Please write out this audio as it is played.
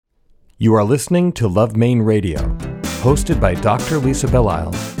You are listening to Love Maine Radio, hosted by Dr. Lisa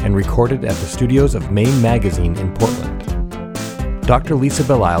Belisle and recorded at the studios of Maine Magazine in Portland. Dr. Lisa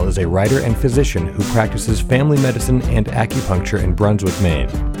Belisle is a writer and physician who practices family medicine and acupuncture in Brunswick, Maine.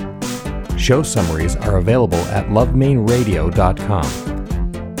 Show summaries are available at lovemaineradio.com.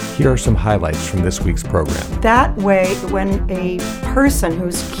 Here are some highlights from this week's program. That way, when a person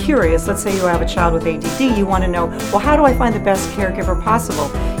who's curious, let's say you have a child with ADD, you want to know, well, how do I find the best caregiver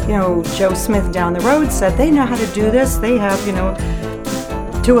possible? You know, Joe Smith down the road said they know how to do this. They have,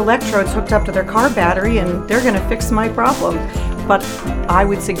 2 electrodes hooked up to their car battery and they're going to fix my problem. But I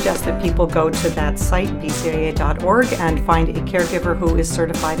would suggest that people go to that site, bcia.org, and find a caregiver who is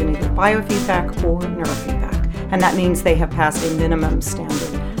certified in either biofeedback or neurofeedback. And that means they have passed a minimum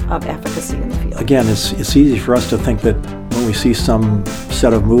standard of efficacy in the field. Again, it's easy for us to think that when we see some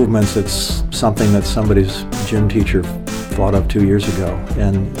set of movements, it's something that somebody's gym teacher thought of 2 years ago,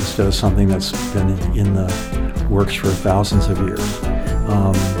 and instead of something that's been in the works for thousands of years.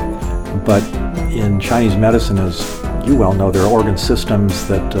 But in Chinese medicine, as you well know, there are organ systems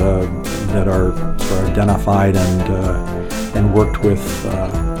that are sort of identified and worked with,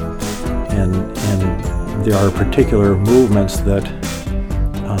 and there are particular movements that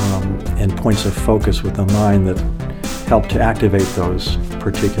and points of focus with the mind that help to activate those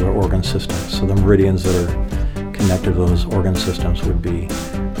particular organ systems. So the meridians that are connected to those organ systems would be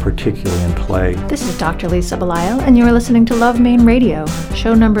particularly in play. This is Dr. Lisa Belisle, and you are listening to Love Maine Radio,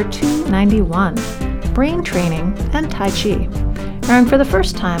 show number 291, Brain Training and Tai Chi, airing for the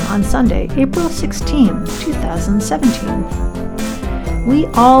first time on Sunday, April 16, 2017. We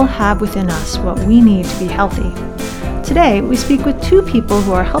all have within us what we need to be healthy. Today, we speak with 2 people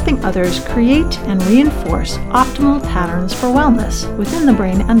who are helping others create and reinforce optimal patterns for wellness within the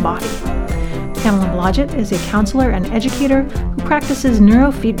brain and body. Pamela Blodgett is a counselor and educator who practices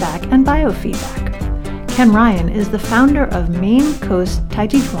neurofeedback and biofeedback. Ken Ryan is the founder of Maine Coast Tai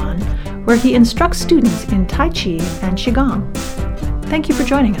Chi Chuan, where he instructs students in Tai Chi and Qigong. Thank you for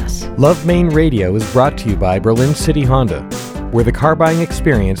joining us. Love Maine Radio is brought to you by Berlin City Honda, where the car buying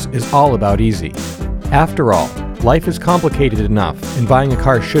experience is all about easy. After all, life is complicated enough, and buying a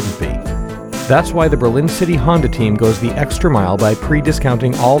car shouldn't be. That's why the Berlin City Honda team goes the extra mile by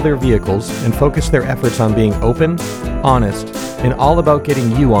pre-discounting all their vehicles and focus their efforts on being open, honest, and all about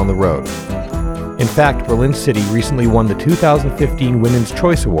getting you on the road. In fact, Berlin City recently won the 2015 Women's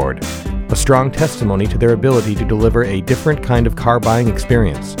Choice Award, a strong testimony to their ability to deliver a different kind of car buying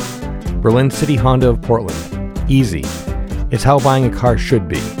experience. Berlin City Honda of Portland. Easy. It's how buying a car should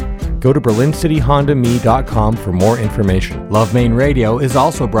be. Go to berlincityhondame.com for more information. Love Maine Radio is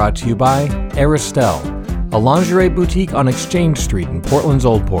also brought to you by Aristelle, a lingerie boutique on Exchange Street in Portland's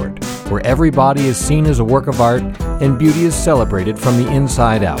Old Port, where every body is seen as a work of art and beauty is celebrated from the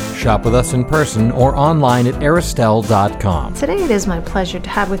inside out. Shop with us in person or online at aristelle.com. Today it is my pleasure to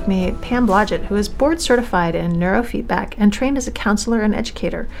have with me Pam Blodgett, who is board certified in neurofeedback and trained as a counselor and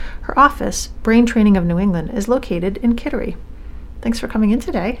educator. Her office, Brain Training of New England, is located in Kittery. Thanks for coming in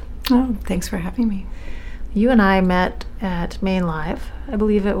today. Oh, thanks for having me. You and I met at Maine Live. I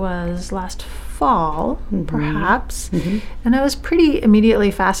believe it was last fall, perhaps. Mm-hmm. And I was pretty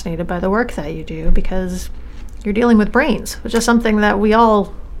immediately fascinated by the work that you do because you're dealing with brains, which is something that we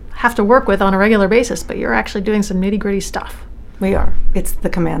all have to work with on a regular basis, but you're actually doing some nitty-gritty stuff. We are. It's the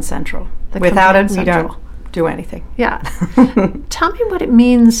command central. Without it, we don't do anything. Yeah. Tell me what it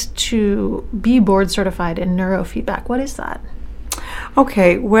means to be board certified in neurofeedback. What is that?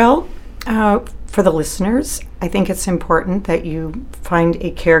 Okay, well, for the listeners, I think it's important that you find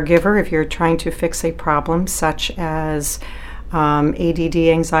a caregiver if you're trying to fix a problem such as ADD,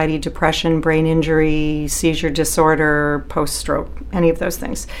 anxiety, depression, brain injury, seizure disorder, post-stroke, any of those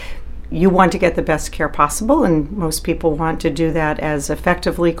things. You want to get the best care possible, and most people want to do that as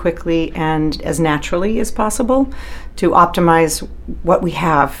effectively, quickly, and as naturally as possible to optimize what we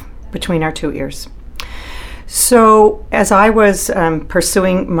have between our 2 ears. So as I was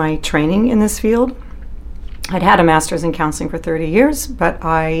pursuing my training in this field, I'd had a master's in counseling for 30 years, but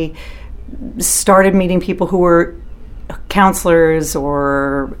I started meeting people who were counselors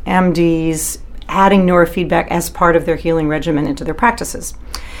or MDs, adding neurofeedback as part of their healing regimen into their practices.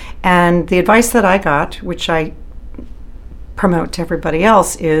 And the advice that I got, which I promote to everybody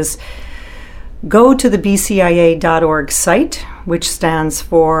else, is go to the bcia.org site, which stands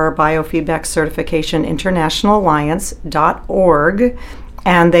for Biofeedback Certification International Alliance.org,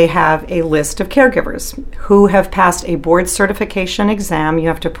 and they have a list of caregivers who have passed a board certification exam. You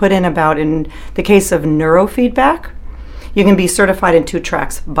have to put in about, in the case of neurofeedback, you can be certified in 2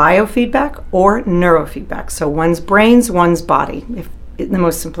 tracks, biofeedback or neurofeedback. So one's brains, one's body. in the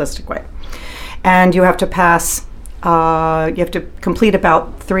most simplistic way. And you have to pass, you have to complete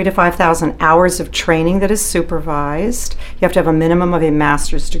about 3,000 to 5,000 hours of training that is supervised. You have to have a minimum of a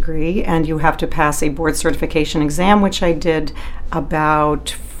master's degree, and you have to pass a board certification exam, which I did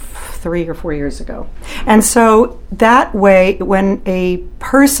about 3 or 4 years ago. And so that way, when a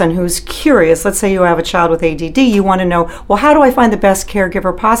person who's curious, let's say you have a child with ADD, you want to know, well, how do I find the best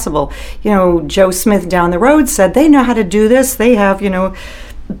caregiver possible? You know, Joe Smith down the road said they know how to do this. They have,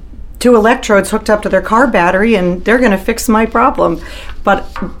 2 electrodes hooked up to their car battery, and they're going to fix my problem.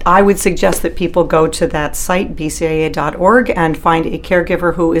 But I would suggest that people go to that site, bcaa.org, and find a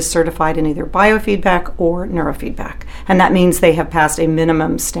caregiver who is certified in either biofeedback or neurofeedback. And that means they have passed a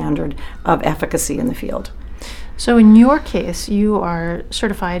minimum standard of efficacy in the field. So in your case, you are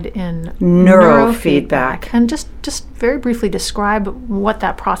certified in neurofeedback. And just very briefly describe what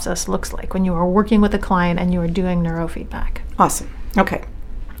that process looks like when you are working with a client and you are doing neurofeedback. Awesome. Okay.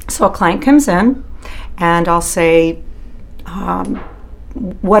 So a client comes in, and I'll say,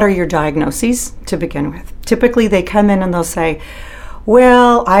 what are your diagnoses to begin with? Typically they come in and they'll say,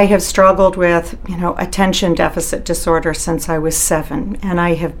 well, I have struggled with, attention deficit disorder since I was 7, and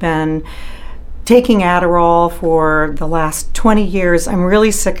I have been taking Adderall for the last 20 years. I'm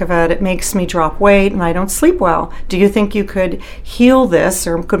really sick of it. It makes me drop weight and I don't sleep well. Do you think you could heal this,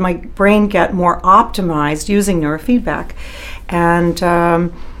 or could my brain get more optimized using neurofeedback?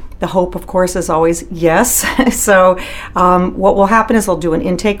 And the hope, of course, is always yes. So what will happen is I'll do an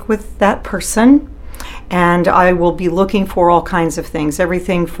intake with that person, and I will be looking for all kinds of things,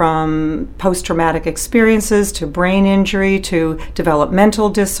 everything from post-traumatic experiences to brain injury to developmental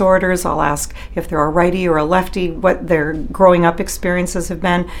disorders. I'll ask if they're a righty or a lefty, what their growing up experiences have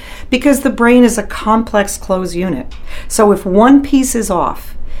been, because the brain is a complex closed unit. So if one piece is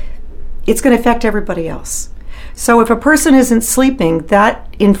off, it's going to affect everybody else. So if a person isn't sleeping,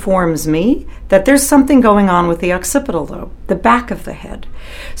 that informs me that there's something going on with the occipital lobe, the back of the head.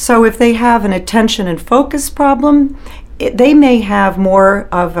 So if they have an attention and focus problem, they may have more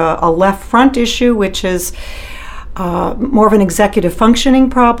of a left front issue, which is more of an executive functioning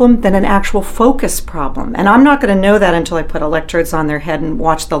problem than an actual focus problem. And I'm not going to know that until I put electrodes on their head and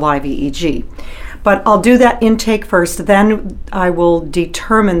watch the live EEG. But I'll do that intake first, then I will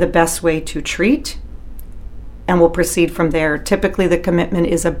determine the best way to treat, and we'll proceed from there. Typically, the commitment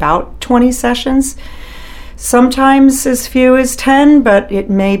is about 20 sessions, sometimes as few as 10, but it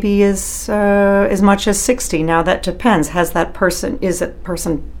may be as much as 60. Now, that depends. Is that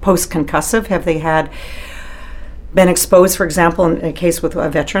person post-concussive? Have they been exposed, for example, in a case with a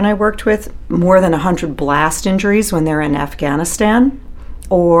veteran I worked with, more than 100 blast injuries when they're in Afghanistan?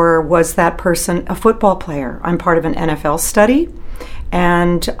 Or was that person a football player? I'm part of an NFL study,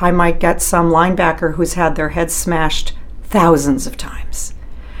 and I might get some linebacker who's had their head smashed thousands of times.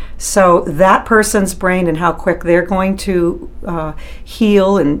 So that person's brain and how quick they're going to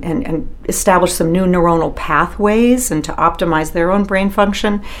heal and establish some new neuronal pathways and to optimize their own brain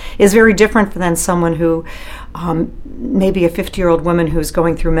function is very different than someone who, maybe a 50-year-old woman who's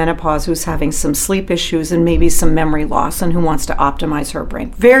going through menopause, who's having some sleep issues and maybe some memory loss, and who wants to optimize her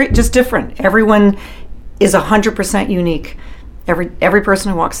brain. Just different. Everyone is 100% unique. Every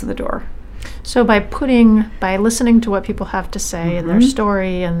person who walks in the door. So by listening to what people have to say and their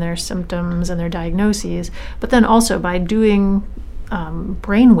story and their symptoms and their diagnoses, but then also by doing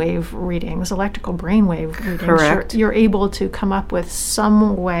brainwave readings, electrical brainwave readings, correct, you're able to come up with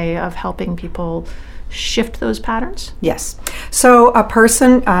some way of helping people shift those patterns? Yes. So a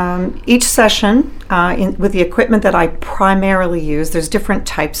person, each session, with the equipment that I primarily use, there's different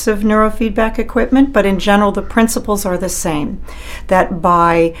types of neurofeedback equipment, but in general the principles are the same. That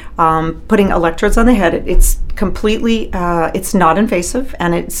by putting electrodes on the head, it's completely, it's not invasive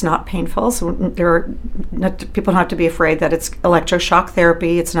and it's not painful. So people don't have to be afraid that it's electroshock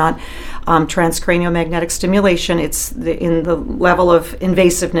therapy. It's not transcranial magnetic stimulation. It's in the level of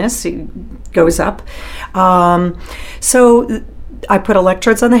invasiveness, it goes up. So I put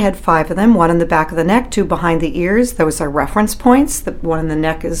electrodes on the head, 5 of them, 1 in the back of the neck, 2 behind the ears. Those are reference points. The 1 in the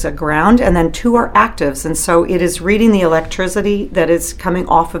neck is a ground, and then 2 are actives. And so it is reading the electricity that is coming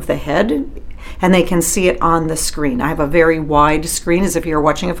off of the head, and they can see it on the screen. I have a very wide screen, as if you're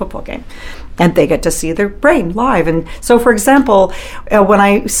watching a football game, and they get to see their brain live. And so, for example, when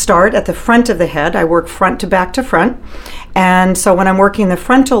I start at the front of the head, I work front to back to front. And so when I'm working the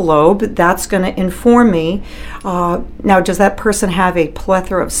frontal lobe, that's going to inform me, now does that person have a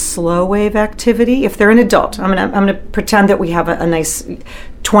plethora of slow wave activity? If they're an adult, I'm going to pretend that we have a nice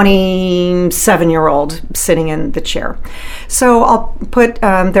 27-year-old sitting in the chair. So I'll put,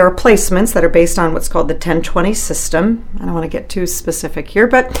 there are placements that are based on what's called the 10-20 system. I don't want to get too specific here,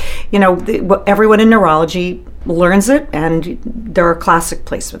 but everyone in neurology learns it, and there are classic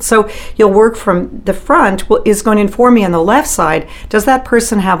placements. So you'll work from the front, is going to inform me on the left side, does that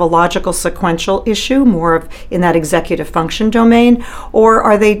person have a logical sequential issue, more of in that executive function domain, or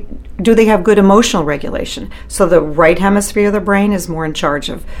do they have good emotional regulation? So the right hemisphere of the brain is more in charge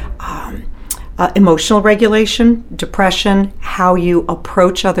of emotional regulation, depression, how you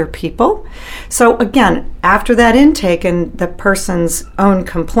approach other people. So again, after that intake and the person's own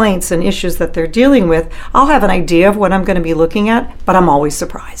complaints and issues that they're dealing with, I'll have an idea of what I'm going to be looking at, but I'm always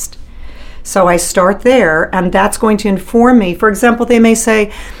surprised. So I start there, and that's going to inform me. For example, they may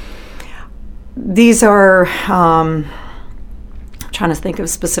say, these are... trying to think of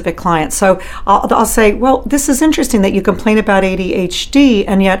specific clients. So I'll say, well, this is interesting that you complain about ADHD,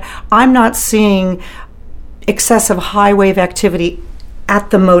 and yet I'm not seeing excessive high wave activity at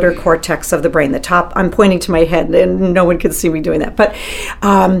the motor cortex of the brain, the top. I'm pointing to my head, and no one can see me doing that. But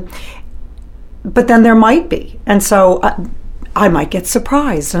then there might be. And so I might get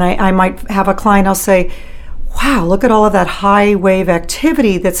surprised, and I might have a client, I'll say, wow, look at all of that high wave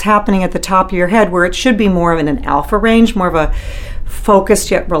activity that's happening at the top of your head, where it should be more of in an alpha range, more of a focused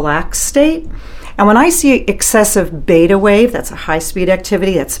yet relaxed state. And when I see excessive beta wave, that's a high speed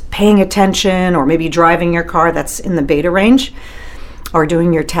activity, that's paying attention, or maybe driving your car, that's in the beta range, or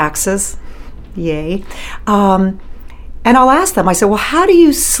doing your taxes, yay. And I'll ask them, I say, well, how do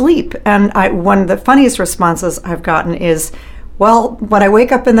you sleep? And one of the funniest responses I've gotten is, well, when I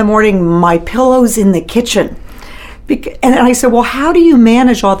wake up in the morning, my pillow's in the kitchen. And I said, well, how do you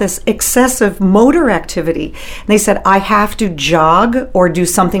manage all this excessive motor activity? And they said, I have to jog or do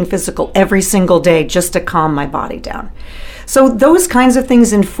something physical every single day just to calm my body down. So those kinds of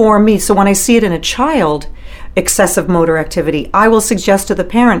things inform me. So when I see it in a child, excessive motor activity, I will suggest to the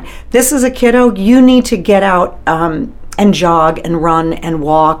parent, this is a kiddo, you need to get out and jog and run and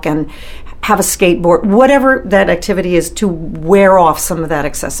walk and have a skateboard, whatever that activity is, to wear off some of that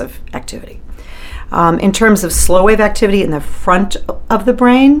excessive activity. In terms of slow wave activity in the front of the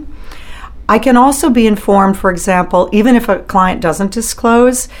brain, I can also be informed, for example, even if a client doesn't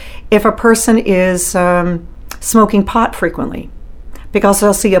disclose, if a person is smoking pot frequently, because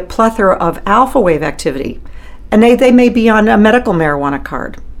I'll see a plethora of alpha wave activity, and they may be on a medical marijuana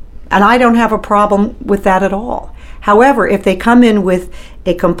card, and I don't have a problem with that at all. However, if they come in with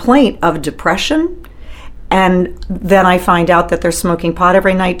a complaint of depression, and then I find out that they're smoking pot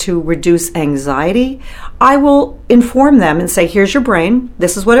every night to reduce anxiety, I will inform them and say, here's your brain,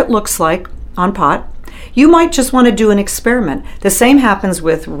 this is what it looks like on pot. You might just want to do an experiment. The same happens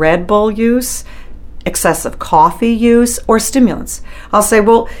with Red Bull use, excessive coffee use, or stimulants. I'll say,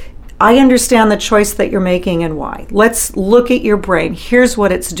 well, I understand the choice that you're making and why. Let's look at your brain. Here's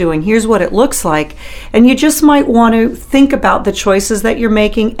what it's doing. Here's what it looks like. And you just might want to think about the choices that you're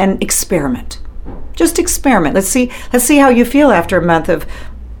making and experiment. Just experiment. Let's see how you feel after a month of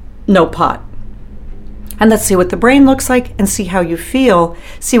no pot. And let's see what the brain looks like and see how you feel,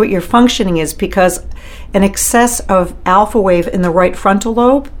 see what your functioning is, because an excess of alpha wave in the right frontal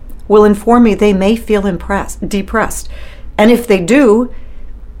lobe will inform me they may feel depressed. And if they do,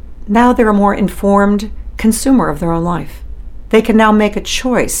 now they're a more informed consumer of their own life. They can now make a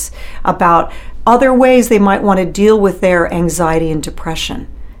choice about other ways they might want to deal with their anxiety and depression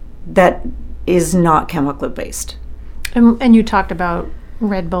that is not chemical based. And you talked about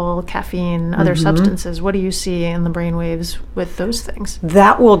Red Bull, caffeine, other substances. What do you see in the brain waves with those things?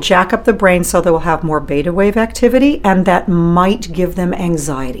 That will jack up the brain so they will have more beta wave activity, and that might give them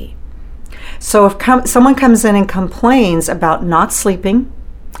anxiety. So if someone comes in and complains about not sleeping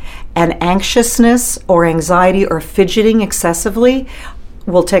and anxiousness or anxiety or fidgeting excessively,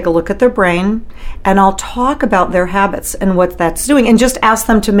 we'll take a look at their brain, and I'll talk about their habits and what that's doing, and just ask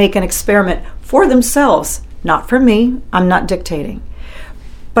them to make an experiment for themselves, not for me. I'm not dictating.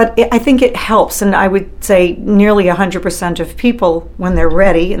 But I think it helps, and I would say nearly 100% of people, when they're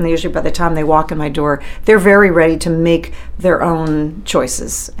ready, and usually by the time they walk in my door, they're very ready to make their own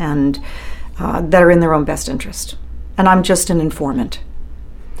choices and that are in their own best interest. And I'm just an informant.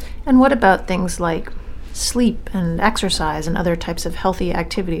 And what about things like sleep and exercise and other types of healthy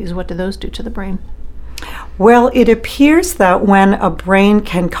activities? What do those do to the brain? Well, it appears that when a brain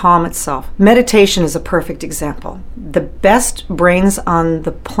can calm itself, meditation is a perfect example. The best brains on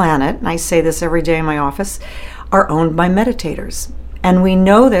the planet, and I say this every day in my office, are owned by meditators. And we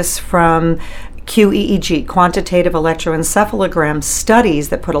know this from QEEG, quantitative electroencephalogram studies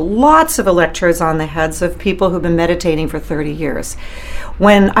that put lots of electrodes on the heads of people who've been meditating for 30 years.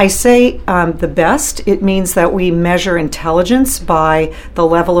 When I say the best, it means that we measure intelligence by the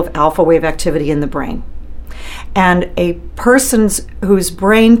level of alpha wave activity in the brain. And a person's whose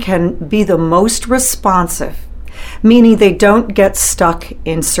brain can be the most responsive, meaning they don't get stuck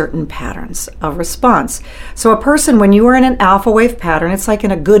in certain patterns of response. So a person, when you are in an alpha wave pattern, it's like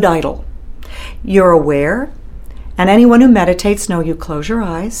in a good idol. You're aware, and anyone who meditates knows you close your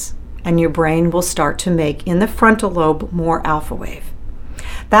eyes, and your brain will start to make, in the frontal lobe, more alpha wave.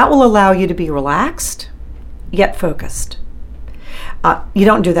 That will allow you to be relaxed, yet focused. You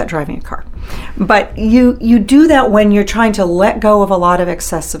don't do that driving a car. But you do that when you're trying to let go of a lot of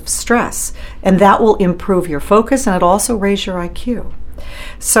excessive stress, and that will improve your focus, and it'll also raise your IQ.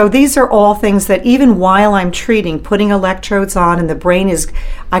 So these are all things that even while I'm treating, putting electrodes on, and the brain is,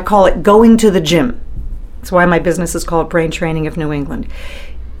 I call it going to the gym. That's why my business is called Brain Training of New England.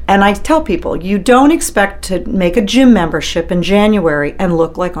 And I tell people, you don't expect to make a gym membership in January and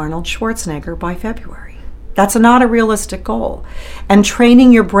look like Arnold Schwarzenegger by February. That's not a realistic goal. And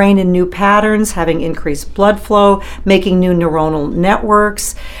training your brain in new patterns, having increased blood flow, making new neuronal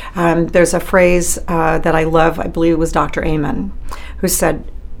networks. There's a phrase that I love, I believe it was Dr. Amen, who said,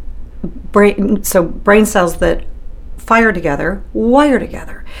 brain cells that fire together, wire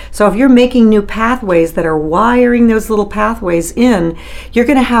together. So if you're making new pathways that are wiring those little pathways in, you're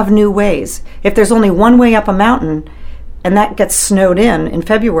going to have new ways. If there's only one way up a mountain, and that gets snowed in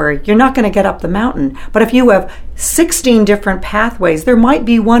February, you're not going to get up the mountain. But if you have 16 different pathways, there might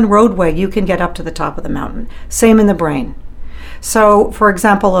be one roadway you can get up to the top of the mountain. Same in the brain. So, for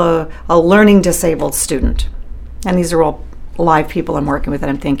example, a learning disabled student, and these are all live people I'm working with that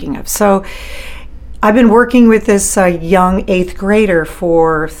I'm thinking of. So I've been working with this young 8th grader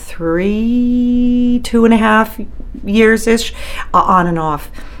for 2.5 years-ish, on and off.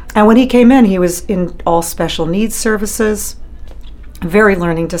 And when he came in, he was in all special needs services, very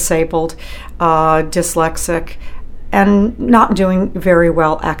learning disabled, dyslexic, and not doing very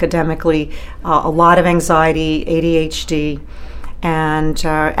well academically, a lot of anxiety, ADHD. And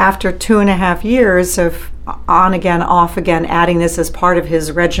after 2.5 years of on again, off again, adding this as part of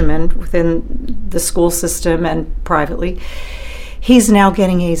his regimen within the school system and privately, he's now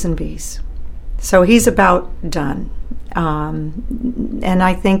getting A's and B's. So he's about done. And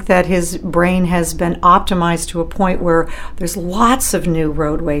I think that his brain has been optimized to a point where there's lots of new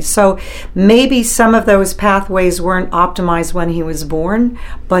roadways. So maybe some of those pathways weren't optimized when he was born,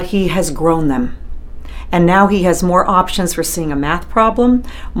 but he has grown them. And now he has more options for seeing a math problem,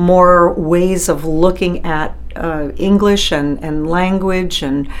 more ways of looking at English and language,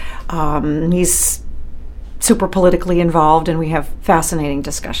 and he's super politically involved, and we have fascinating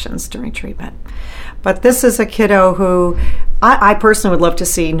discussions during treatment. But this is a kiddo who I personally would love to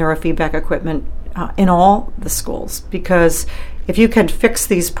see neurofeedback equipment in all the schools, because if you can fix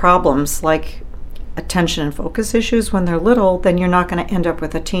these problems like attention and focus issues when they're little, then you're not going to end up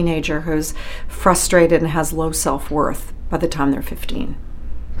with a teenager who's frustrated and has low self-worth by the time they're 15.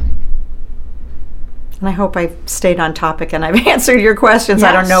 And I hope I've stayed on topic and I've answered your questions. Yes.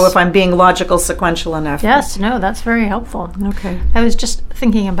 I don't know if I'm being logical, sequential enough. Yes, no, that's very helpful. Okay. I was just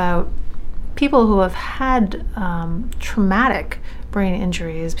thinking about people who have had traumatic brain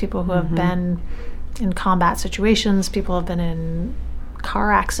injuries, people who have been in combat situations, people have been in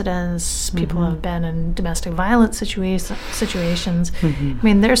car accidents, people have been in domestic violence situations. I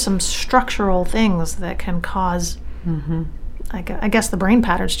mean, there's some structural things that can cause, I guess, the brain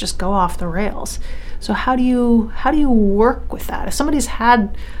patterns just go off the rails. So how do you work with that? If somebody's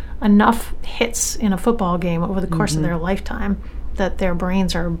had enough hits in a football game over the course of their lifetime that their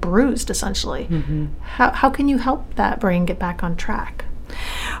brains are bruised, essentially, how can you help that brain get back on track?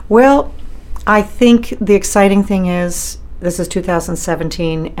 Well, I think the exciting thing is, this is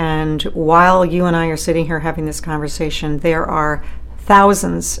 2017, and while you and I are sitting here having this conversation, there are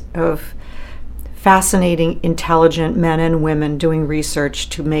thousands of fascinating, intelligent men and women doing research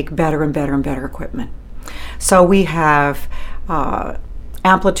to make better and better and better equipment. So we have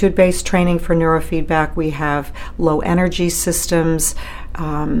amplitude-based training for neurofeedback. We have low energy systems,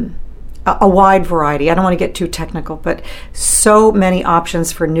 a wide variety. I don't want to get too technical, but so many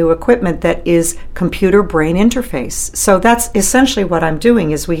options for new equipment that is computer-brain interface. So that's essentially what I'm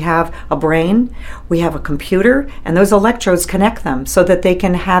doing, is we have a brain, we have a computer, and those electrodes connect them so that they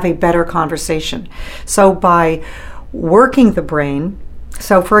can have a better conversation. So by working the brain,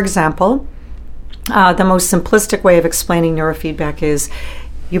 so for example, the most simplistic way of explaining neurofeedback is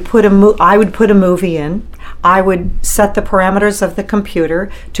I would put a movie in. I would set the parameters of the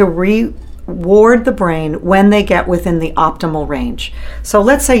computer to reward the brain when they get within the optimal range. So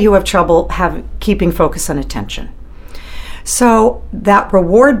let's say you have trouble keeping focus and attention. So that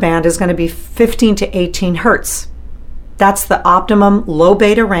reward band is going to be 15 to 18 hertz. That's the optimum low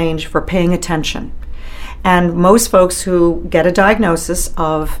beta range for paying attention. And most folks who get a diagnosis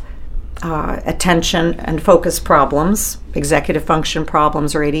of attention and focus problems, executive function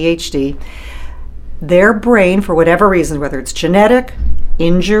problems, or ADHD, their brain, for whatever reason, whether it's genetic,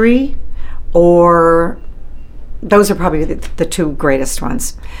 injury, or those are probably the two greatest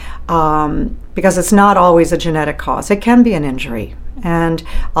ones, because it's not always a genetic cause. It can be an injury. And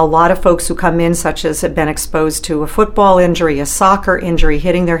a lot of folks who come in, such as have been exposed to a football injury, a soccer injury,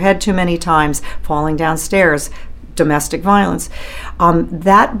 hitting their head too many times, falling downstairs, domestic violence,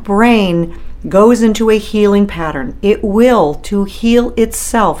 that brain goes into a healing pattern. It will, to heal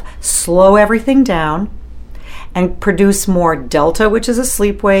itself, slow everything down and produce more delta, which is a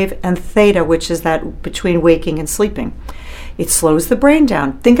sleep wave, and theta, which is that between waking and sleeping. It slows the brain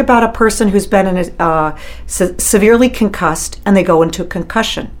down. Think about a person who's been severely concussed and they go into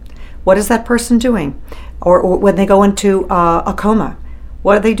concussion. What is that person doing? Or when they go into a coma,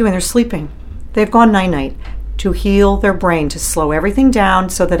 what are they doing? They're sleeping. They've gone night-night to heal their brain, to slow everything down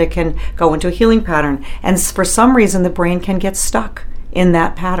so that it can go into a healing pattern. And for some reason, the brain can get stuck in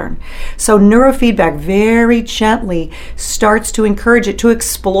that pattern. So neurofeedback very gently starts to encourage it to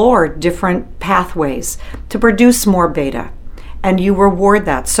explore different pathways to produce more beta. And you reward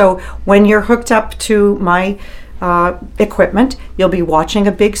that. So when you're hooked up to my equipment, you'll be watching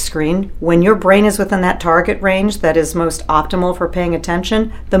a big screen. When your brain is within that target range that is most optimal for paying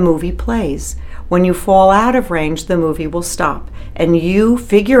attention, the movie plays. When you fall out of range, the movie will stop. And you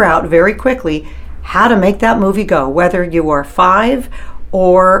figure out very quickly how to make that movie go, whether you are 5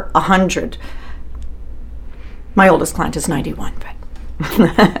 or 100. My oldest client is 91, but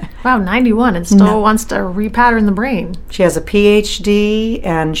wow, 91 and still wants to repattern the brain. She has a PhD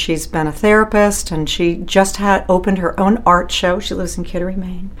and she's been a therapist, and she just opened her own art show. She lives in Kittery,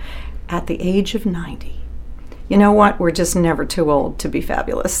 Maine, at the age of 90. You know what? We're just never too old to be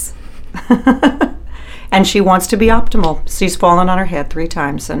fabulous. And she wants to be optimal. She's fallen on her head 3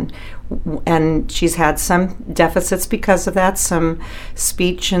 times, and she's had some deficits because of that, some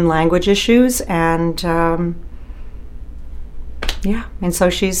speech and language issues, and and so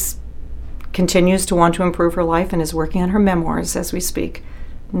she's continues to want to improve her life and is working on her memoirs as we speak.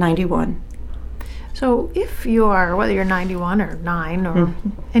 91. So if you are, whether you're 91 or 9 or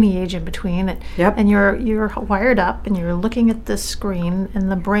any age in between, and you're wired up and you're looking at this screen, and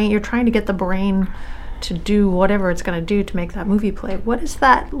the brain, you're trying to get the brain to do whatever it's going to do to make that movie play. What is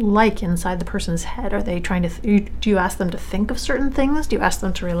that like inside the person's head? Are they trying to, do you ask them to think of certain things? Do you ask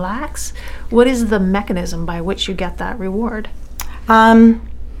them to relax? What is the mechanism by which you get that reward?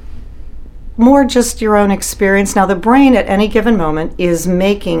 More just your own experience. Now, the brain at any given moment is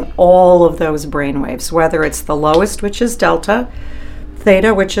making all of those brain waves, whether it's the lowest, which is delta,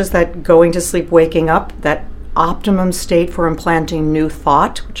 theta, which is that going to sleep, waking up, that optimum state for implanting new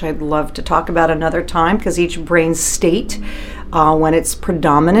thought, which I'd love to talk about another time, because each brain state, when it's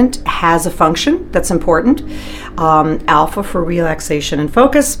predominant, has a function that's important. Alpha for relaxation and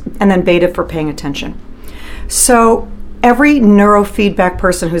focus, and then beta for paying attention. So every neurofeedback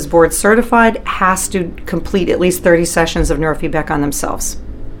person who's board certified has to complete at least 30 sessions of neurofeedback on themselves.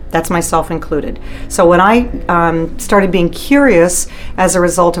 That's myself included. So when I started being curious as a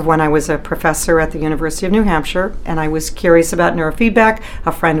result of when I was a professor at the University of New Hampshire, and I was curious about neurofeedback,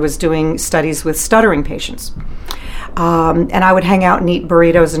 a friend was doing studies with stuttering patients. And I would hang out and eat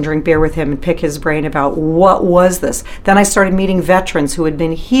burritos and drink beer with him and pick his brain about what was this. Then I started meeting veterans who had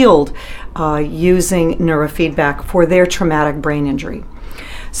been healed using neurofeedback for their traumatic brain injury.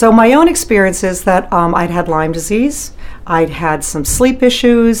 So my own experience is that I'd had Lyme disease, I'd had some sleep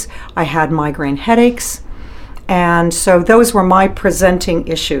issues, I had migraine headaches, and so those were my presenting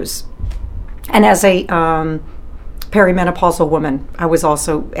issues. And as a perimenopausal woman, I was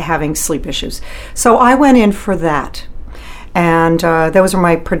also having sleep issues. So I went in for that. And those were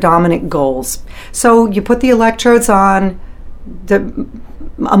my predominant goals. So you put the electrodes on,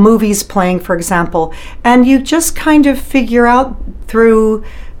 a movie's playing, for example, and you just kind of figure out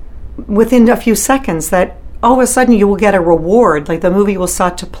within a few seconds that all of a sudden you will get a reward, like the movie will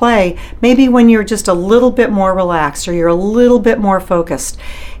start to play, maybe when you're just a little bit more relaxed or you're a little bit more focused.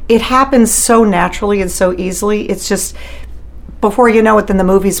 It happens so naturally and so easily. It's just, before you know it, then the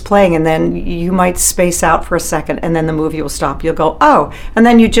movie's playing, and then you might space out for a second, and then the movie will stop. You'll go, oh, and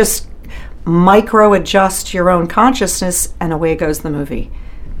then you just micro-adjust your own consciousness, and away goes the movie.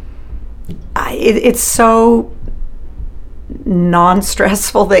 It's so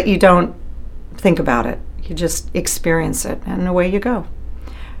non-stressful that you don't think about it. You just experience it, and away you go.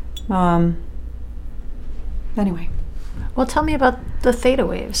 Anyway. Well, tell me about the theta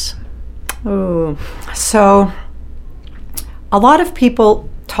waves. Oh, so a lot of people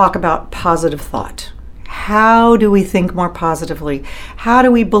talk about positive thought. How do we think more positively? How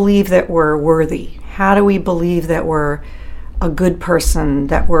do we believe that we're worthy? How do we believe that we're a good person,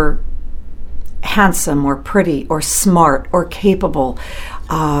 that we're handsome or pretty or smart or capable?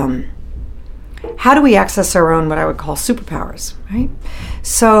 How do we access our own, what I would call superpowers, right?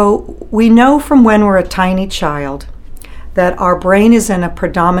 So we know from when we're a tiny child that our brain is in a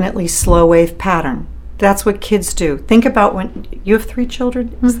predominantly slow wave pattern. That's what kids do. Think about when you have 3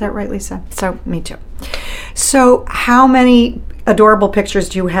 children. Is that right, Lisa? So, me too. So how many adorable pictures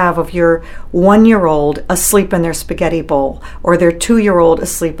do you have of your 1-year-old asleep in their spaghetti bowl, or their 2-year-old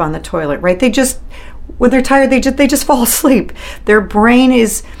asleep on the toilet, right? They just, when they're tired, they just fall asleep. Their brain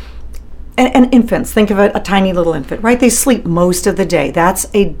is, and infants, think of a tiny little infant, right? They sleep most of the day. That's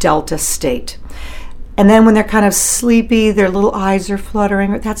a delta state. And then when they're kind of sleepy, their little eyes are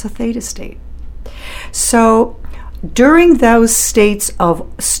fluttering, that's a theta state. So during those states of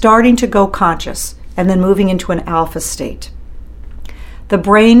starting to go conscious and then moving into an alpha state, the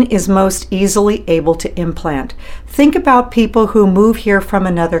brain is most easily able to implant. Think about people who move here from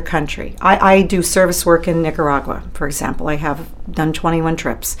another country. I do service work in Nicaragua, for example. I have done 21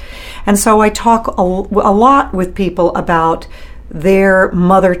 trips. And so I talk a lot with people about their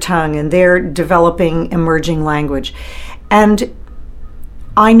mother tongue and their developing emerging language. And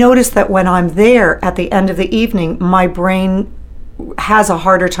I notice that when I'm there at the end of the evening, my brain has a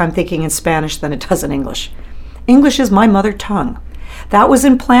harder time thinking in Spanish than it does in English. English is my mother tongue. That was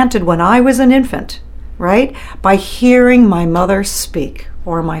implanted when I was an infant, right? By hearing my mother speak,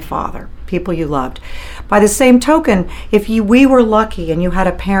 or my father, people you loved. By the same token, if we were lucky and you had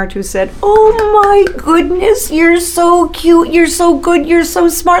a parent who said, "Oh my goodness, you're so cute, you're so good, you're so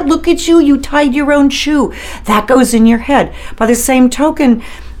smart, look at you, you tied your own shoe," that goes in your head. By the same token,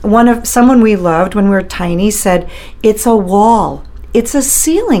 someone we loved when we were tiny said, "It's a wall, it's a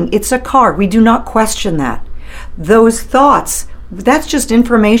ceiling, it's a car." We do not question that. Those thoughts, that's just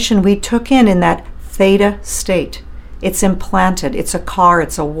information we took in that theta state. It's implanted. It's a car,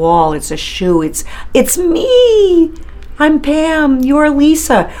 it's a wall, it's a shoe, it's me. I'm Pam, you're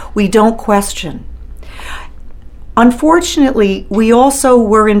Lisa. We don't question. Unfortunately, we also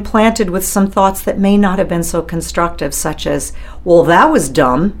were implanted with some thoughts that may not have been so constructive, such as, well, that was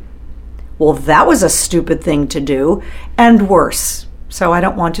dumb. Well, that was a stupid thing to do, and worse. So I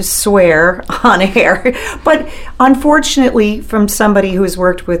don't want to swear on air, but unfortunately, from somebody who has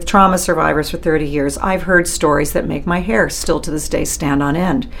worked with trauma survivors for 30 years, I've heard stories that make my hair still to this day stand on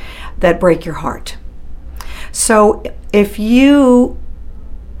end, that break your heart. So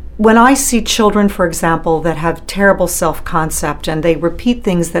when I see children, for example, that have terrible self-concept and they repeat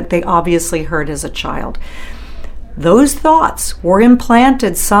things that they obviously heard as a child, those thoughts were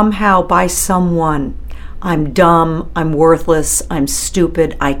implanted somehow by someone. I'm dumb, I'm worthless, I'm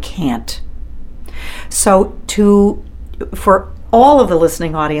stupid, I can't. So for all of the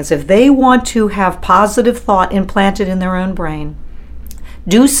listening audience, if they want to have positive thought implanted in their own brain,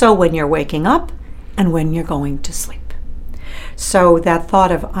 do so when you're waking up and when you're going to sleep. So that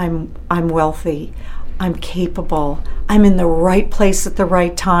thought of I'm wealthy, I'm capable, I'm in the right place at the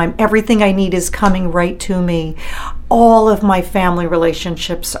right time, everything I need is coming right to me, all of my family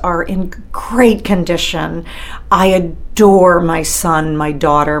relationships are in great condition, I adore my son, my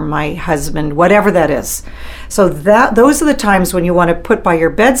daughter, my husband, whatever that is. So those are the times when you want to put by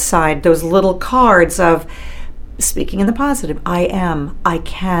your bedside those little cards of speaking in the positive. I am, I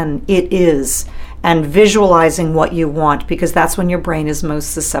can, it is, and visualizing what you want, because that's when your brain is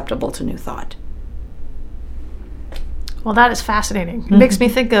most susceptible to new thought. Well, that is fascinating. It makes me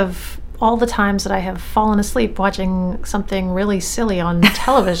think of all the times that I have fallen asleep watching something really silly on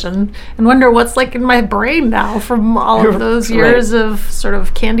television and wonder what's like in my brain now from all of those years of sort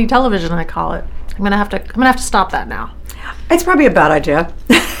of candy television, I call it. I'm gonna have to stop that now. It's probably a bad idea.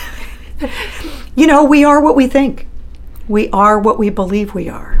 We are what we think. We are what we believe we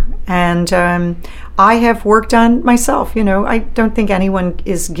are. And I have worked on myself. I don't think anyone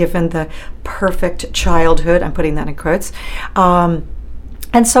is given the perfect childhood. I'm putting that in quotes.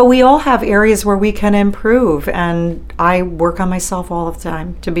 And so we all have areas where we can improve. And I work on myself all the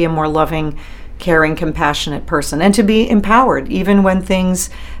time to be a more loving, caring, compassionate person and to be empowered even when things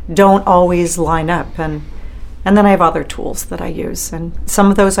don't always line up. And then I have other tools that I use. And some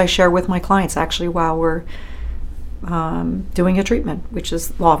of those I share with my clients actually while we're doing a treatment, which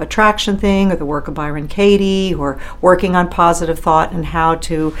is law of attraction thing, or the work of Byron Katie, or working on positive thought and how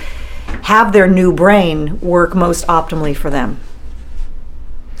to have their new brain work most optimally for them.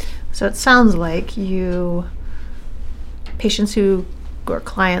 So it sounds like patients or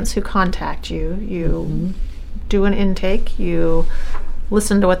clients who contact you do an intake, you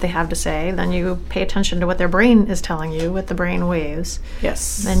listen to what they have to say, then you pay attention to what their brain is telling you with the brain waves.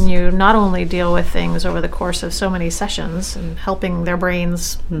 Yes. Then you not only deal with things over the course of so many sessions and helping their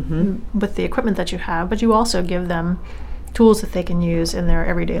brains with the equipment that you have, but you also give them tools that they can use in their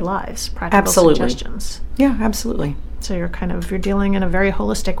everyday lives, practical suggestions. Yeah, absolutely. So you're dealing in a very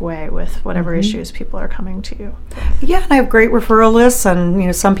holistic way with whatever issues people are coming to you. Yeah, and I have great referral lists,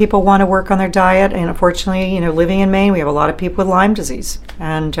 and some people want to work on their diet, and unfortunately, living in Maine, we have a lot of people with Lyme disease,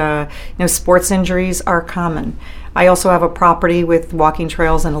 and sports injuries are common. I also have a property with walking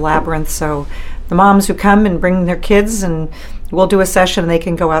trails and a labyrinth, so the moms who come and bring their kids, and we'll do a session, and they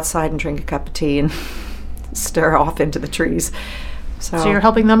can go outside and drink a cup of tea and stare off into the trees. So you're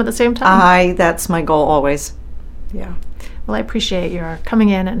helping them at the same time? That's my goal always. Yeah. Well, I appreciate your coming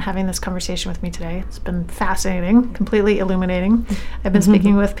in and having this conversation with me today. It's been fascinating, completely illuminating. I've been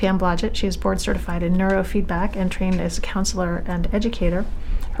speaking with Pam Blodgett. She is board certified in neurofeedback and trained as a counselor and educator.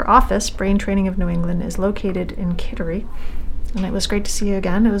 Her office, Brain Training of New England, is located in Kittery. And it was great to see you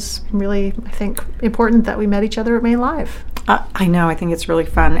again. It was really, I think, important that we met each other at Maine Live. I know. I think it's really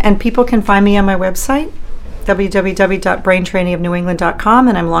fun. And people can find me on my website, www.braintrainingofnewengland.com,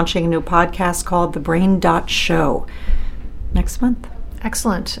 and I'm launching a new podcast called The Brain Show next month.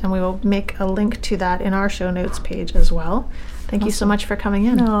 Excellent. And we will make a link to that in our show notes page as well. Thank you so much for coming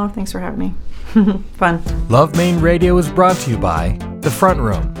in. Oh, thanks for having me. Fun. Love Maine Radio is brought to you by The Front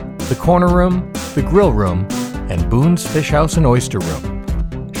Room, The Corner Room, The Grill Room, and Boone's Fish House and Oyster Room.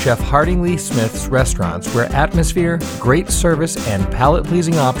 Chef Harding Lee Smith's restaurants, where atmosphere, great service, and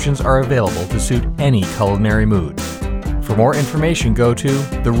palate-pleasing options are available to suit any culinary mood. For more information, go to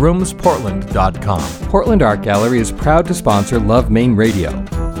theroomsportland.com. Portland Art Gallery is proud to sponsor Love Maine Radio.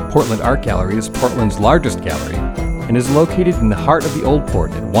 Portland Art Gallery is Portland's largest gallery and is located in the heart of the Old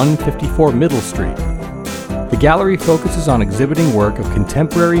Port at 154 Middle Street. The gallery focuses on exhibiting work of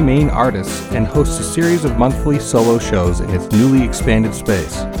contemporary Maine artists and hosts a series of monthly solo shows in its newly expanded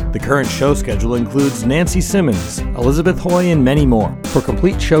space. The current show schedule includes Nancy Simmons, Elizabeth Hoy, and many more. For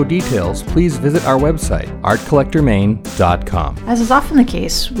complete show details, please visit our website, artcollectormaine.com. As is often the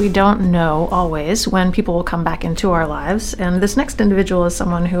case, we don't know always when people will come back into our lives, and this next individual is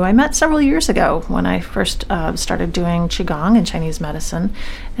someone who I met several years ago when I first started doing Qigong and Chinese medicine,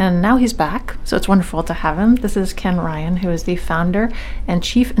 and now he's back, so it's wonderful to have him. This is Ken Ryan, who is the founder and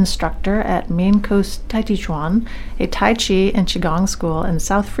chief instructor at Maine Coast Tai Chi Chuan, a Tai Chi and Qigong school in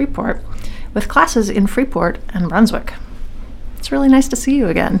South Freeport, with classes in Freeport and Brunswick. It's really nice to see you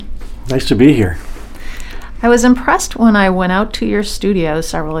again. Nice to be here. I was impressed when I went out to your studio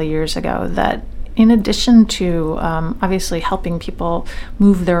several years ago that in addition to obviously helping people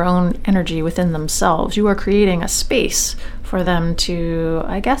move their own energy within themselves, you are creating a space for them to,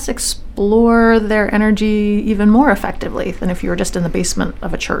 I guess, explore their energy even more effectively than if you were just in the basement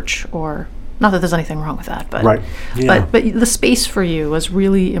of a church, or not that there's anything wrong with that, but right. Yeah. but the space for you was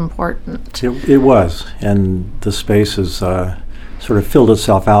really important. It was, and the space has sort of filled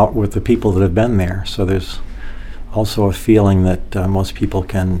itself out with the people that have been there. So there's also a feeling that most people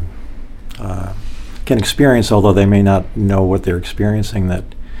can experience, although they may not know what they're experiencing, that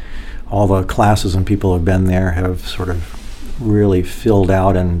all the classes and people who have been there have sort of really filled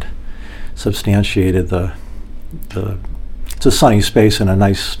out and substantiated it's a sunny space and a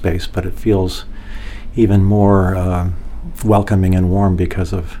nice space, but it feels even more welcoming and warm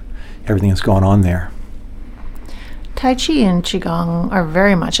because of everything that's going on there. Tai Chi and Qigong are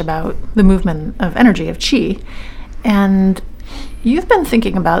very much about the movement of energy, of Qi, and you've been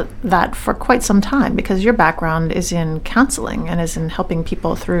thinking about that for quite some time because your background is in counseling and is in helping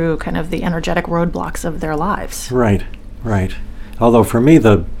people through kind of the energetic roadblocks of their lives. Right. Although for me,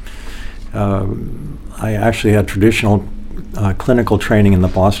 I actually had traditional clinical training in the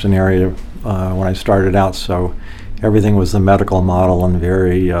Boston area when I started out, so everything was the medical model and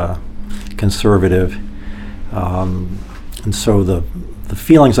very conservative. And so the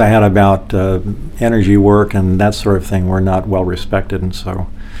feelings I had about energy work and that sort of thing were not well respected, and so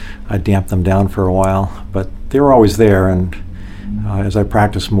I damped them down for a while. But they were always there, and as I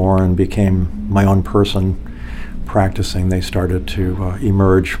practiced more and became my own person practicing, they started to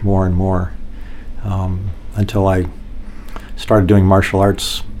emerge more and more until I started doing martial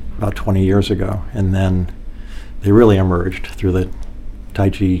arts about 20 years ago, and then they really emerged through the Tai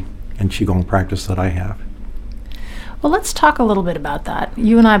Chi and Qigong practice that I have. Well, let's talk a little bit about that.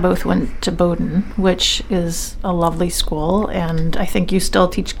 You and I both went to Bowdoin, which is a lovely school, and I think you still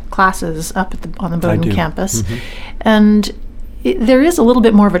teach classes up at on the Bowdoin campus. And there is a little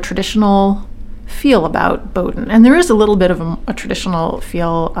bit more of a traditional feel about Bowdoin, and there is a little bit of a traditional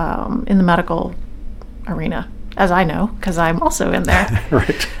feel in the medical arena, as I know, because I'm also in there.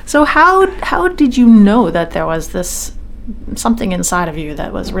 Right. So how did you know that there was this something inside of you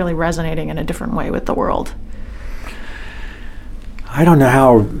that was really resonating in a different way with the world? I don't know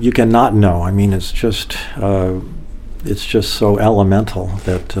how you can not know. I mean, it's just so elemental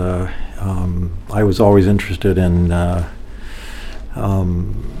that I was always interested in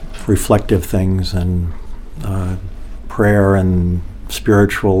reflective things and prayer and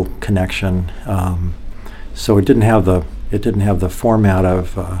spiritual connection. So it didn't have the format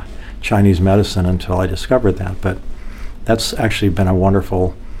of Chinese medicine until I discovered that. But that's actually been a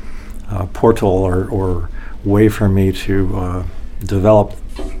wonderful portal or way for me to develop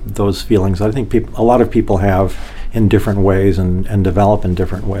those feelings. I think a lot of people have in different ways and develop in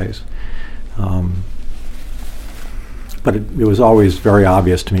different ways. But it was always very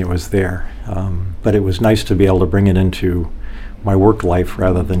obvious to me it was there. But it was nice to be able to bring it into my work life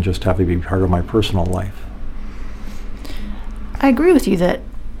rather than just have to be part of my personal life. I agree with you that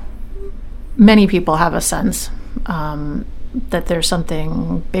many people have a sense that there's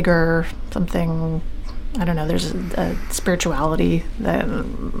something bigger, something, I don't know, there's a spirituality that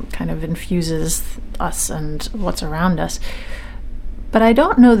kind of infuses us and what's around us. But I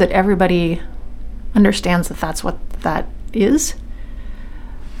don't know that everybody understands that that's what that is.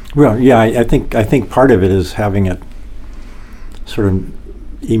 Well, yeah, I think part of it is having it sort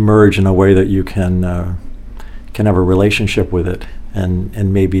of emerge in a way that you can have a relationship with it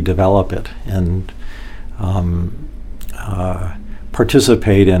and maybe develop it and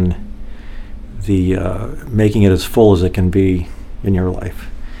participate in the making it as full as it can be in your life.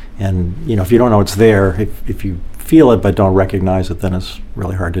 And if you don't know it's there, if you feel it but don't recognize it, then it's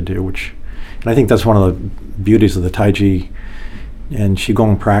really hard to do. And I think that's one of the beauties of the Tai Chi and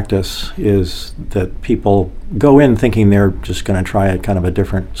Qigong practice, is that people go in thinking they're just going to try a kind of a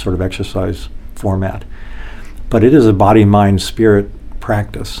different sort of exercise format. But it is a body, mind, spirit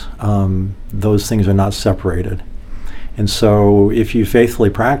practice. Those things are not separated. And so if you faithfully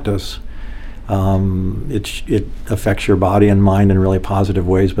practice, it affects your body and mind in really positive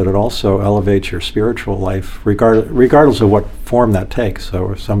ways, but it also elevates your spiritual life, regardless of what form that takes.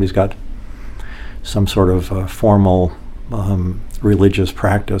 So if somebody's got some sort of formal religious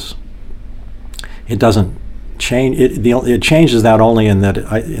practice, it doesn't change. It changes that only in that,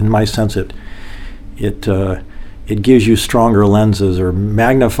 in my sense, it gives you stronger lenses or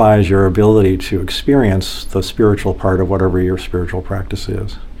magnifies your ability to experience the spiritual part of whatever your spiritual practice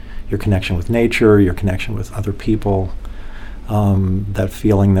is. Your connection with nature, your connection with other people, that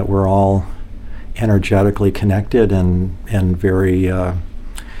feeling that we're all energetically connected and very,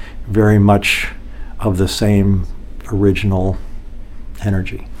 very much of the same original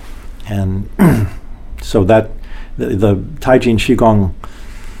energy. And so that the Tai Chi and Qigong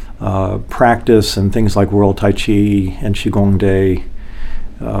practice and things like World Tai Chi and Qigong Day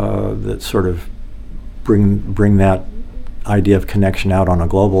that sort of bring that idea of connection out on a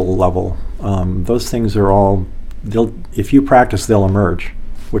global level, those things are all, if you practice, they'll emerge,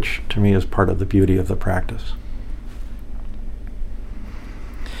 which to me is part of the beauty of the practice.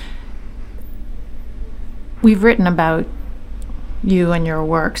 We've written about you and your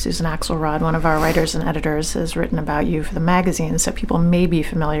work. Susan Axelrod, one of our writers and editors, has written about you for the magazine, so people may be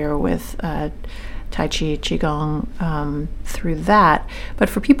familiar with Tai Chi, Qigong through that. But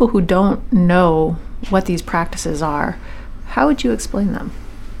for people who don't know what these practices are, how would you explain them?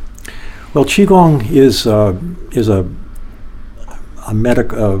 Well, Qigong is a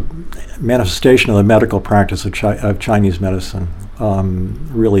manifestation of the medical practice of Chinese medicine.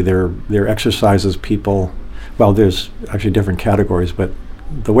 Really, they're exercises people. Well, there's actually different categories, but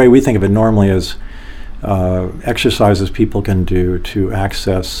the way we think of it normally is exercises people can do to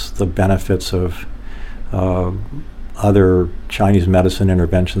access the benefits of other Chinese medicine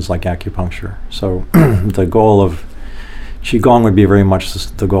interventions like acupuncture. So the goal of Qigong would be very much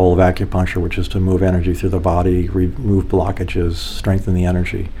the goal of acupuncture, which is to move energy through the body, remove blockages, strengthen the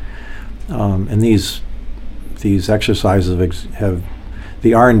energy. And these exercises have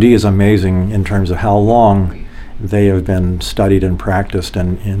the R&D is amazing in terms of how long they have been studied and practiced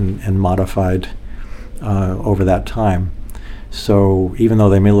and modified over that time. So even though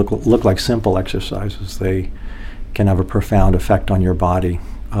they may look like simple exercises, they can have a profound effect on your body,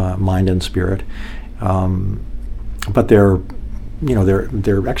 mind, and spirit. But they're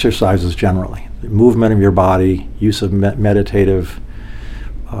they're exercises generally. Movement of your body, use of meditative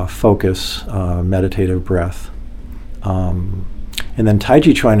focus, meditative breath. And then Tai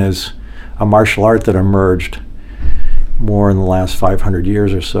Chi Chuan is a martial art that emerged more in the last 500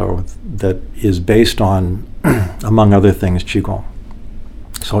 years or so that is based on, among other things, Qigong.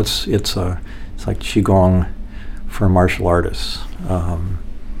 So it's like Qigong for martial artists.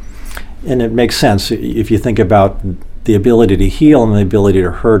 And it makes sense if you think about the ability to heal and the ability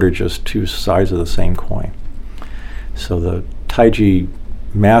to hurt are just two sides of the same coin. So the Tai Chi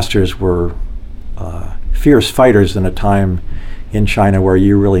masters were fierce fighters in a time in China where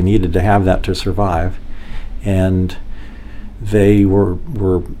you really needed to have that to survive. And they were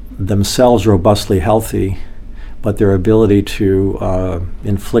themselves robustly healthy, but their ability to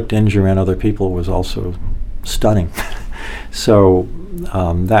inflict injury on other people was also stunning. So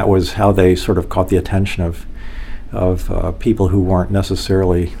that was how they sort of caught the attention of people who weren't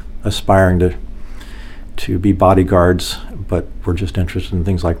necessarily aspiring to be bodyguards, but were just interested in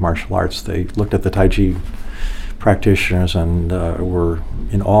things like martial arts. They looked at the Tai Chi practitioners and were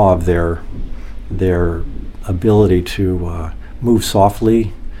in awe of their ability to move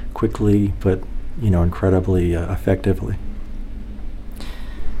softly, quickly, but incredibly effectively.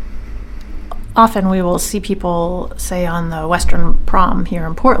 Often we will see people, say on the Western Prom here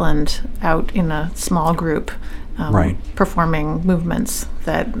in Portland, out in a small group, right, performing movements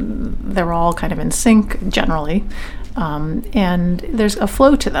that they're all kind of in sync generally, and there's a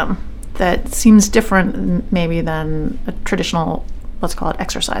flow to them that seems different maybe than a traditional, let's call it,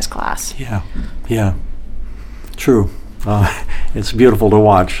 exercise class. Yeah, true. It's beautiful to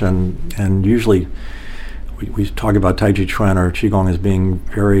watch, and usually we talk about Tai Chi Chuan or Qigong as being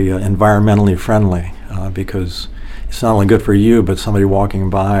very environmentally friendly because it's not only good for you, but somebody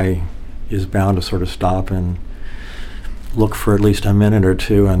walking by is bound to sort of stop and look for at least a minute or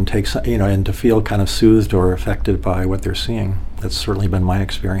two and take and to feel kind of soothed or affected by what they're seeing. That's certainly been my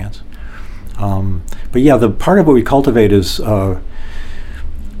experience. But yeah, the part of what we cultivate is a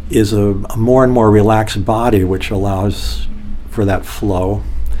more and more relaxed body, which allows for that flow,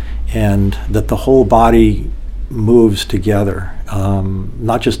 and that the whole body moves together,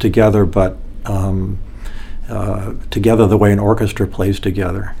 not just together, but together the way an orchestra plays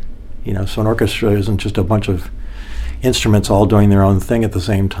together. So an orchestra isn't just a bunch of instruments all doing their own thing at the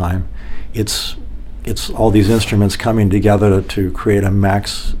same time. It's all these instruments coming together to create a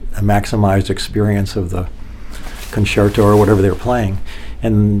maximized experience of the concerto or whatever they're playing.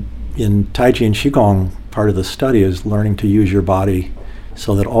 And in Tai Chi and Qigong, part of the study is learning to use your body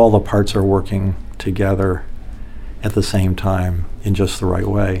so that all the parts are working together at the same time in just the right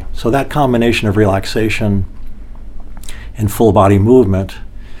way. So that combination of relaxation and full body movement,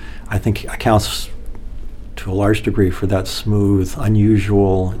 I think, accounts to a large degree for that smooth,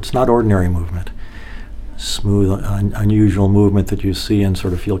 unusual, it's not ordinary movement, smooth, unusual movement that you see and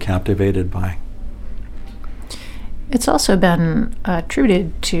sort of feel captivated by. It's also been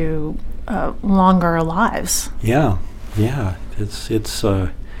attributed to longer lives. Yeah. It's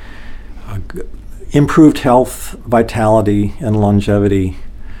improved health, vitality, and longevity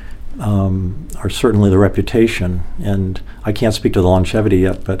are certainly the reputation. And I can't speak to the longevity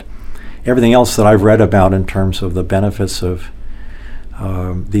yet, but everything else that I've read about in terms of the benefits of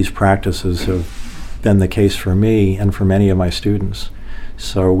these practices have been the case for me and for many of my students.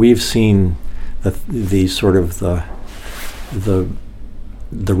 So we've seen the sort of the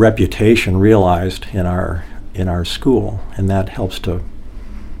reputation realized in our school, and that helps to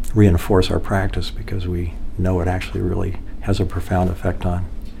reinforce our practice because we know it actually really has a profound effect on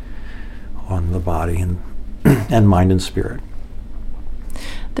the body and mind and spirit.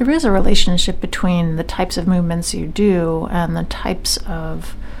 There is a relationship between the types of movements you do and the types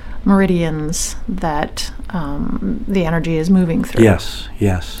of meridians that the energy is moving through.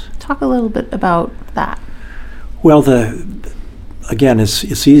 Yes. Talk a little bit about that. Well, again,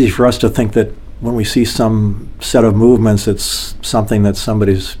 it's easy for us to think that when we see some set of movements, it's something that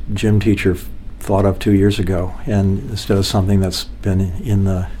somebody's gym teacher thought of 2 years ago, and instead of something that's been in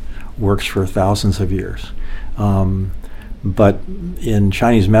the works for thousands of years. But in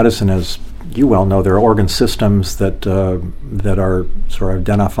Chinese medicine, as you well know, there are organ systems that are sort of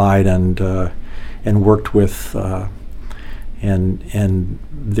identified and worked with, and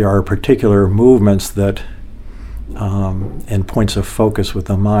there are particular movements that and points of focus with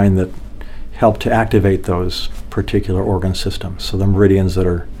the mind that help to activate those particular organ systems. So the meridians that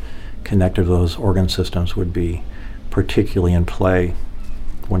are connected to those organ systems would be particularly in play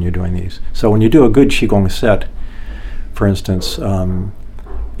when you're doing these. So when you do a good Qigong set, for instance,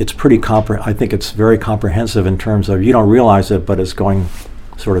 it's pretty I think it's very comprehensive in terms of you don't realize it, but it's going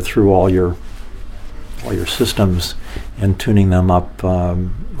sort of through all your systems and tuning them up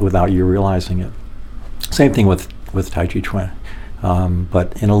without you realizing it. Same thing with Tai Chi Chuan,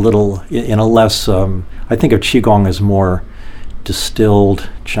 but in a less. I think of Qigong as more distilled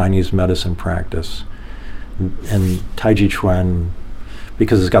Chinese medicine practice, and Tai Chi Chuan,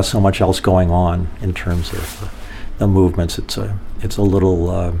 because it's got so much else going on in terms of the movements. It's a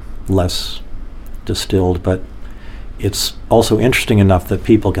little less distilled, but it's also interesting enough that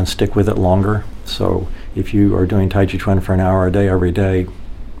people can stick with it longer. So if you are doing Tai Chi Chuan for an hour a day every day,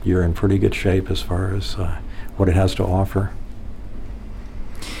 you're in pretty good shape as far as what it has to offer.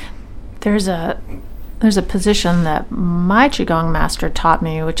 There's a position that my Qigong master taught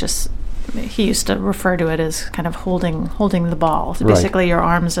me, which is, he used to refer to it as kind of holding the ball. So basically your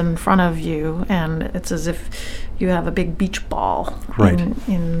arms in front of you, and it's as if you have a big beach ball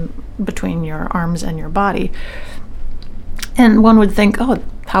in between your arms and your body. And one would think, oh,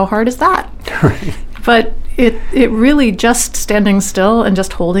 how hard is that? Right. But it really, just standing still and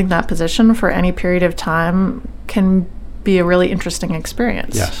just holding that position for any period of time can be a really interesting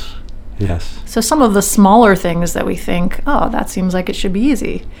experience. Yes. So some of the smaller things that we think, oh, that seems like it should be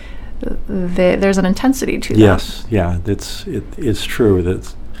easy, there's an intensity to that. Yes, yeah, it's true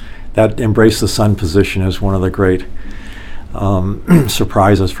that embrace the sun position is one of the great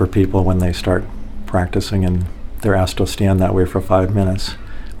surprises for people when they start practicing and they're asked to stand that way for 5 minutes,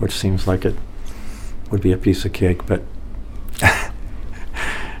 which seems like it would be a piece of cake, but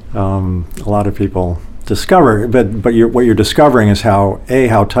a lot of people discover, but what you're discovering is how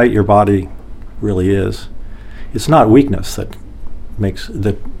tight your body really is. It's not weakness that makes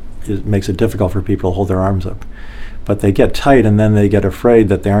it difficult for people to hold their arms up, but they get tight and then they get afraid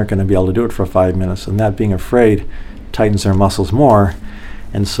that they aren't going to be able to do it for 5 minutes, and that being afraid tightens their muscles more,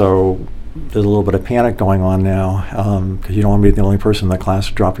 and so there's a little bit of panic going on now because you don't want to be the only person in the class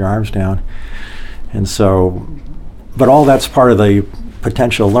to drop your arms down, and so, but all that's part of the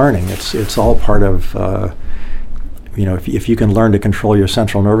potential learning. It's all part of if you can learn to control your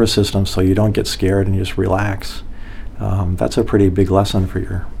central nervous system so you don't get scared and you just relax, that's a pretty big lesson for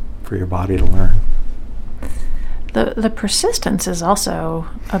your body to learn. The persistence is also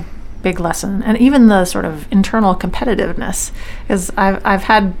a big lesson, and even the sort of internal competitiveness. Is I've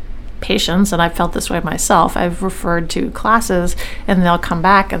had patients, and I've felt this way myself. I've referred to classes, and they'll come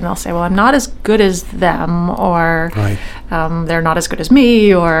back and they'll say, well, I'm not as good as them, or they're not as good as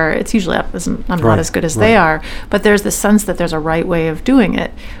me, or it's usually I'm not as good as they are. But there's this sense that there's a right way of doing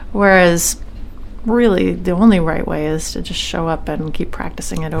it, whereas really the only right way is to just show up and keep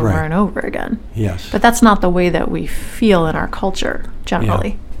practicing it over and over again. Yes. But that's not the way that we feel in our culture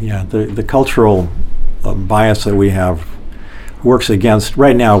generally. Yeah. The cultural bias that we have works against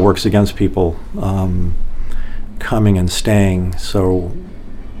people coming and staying. So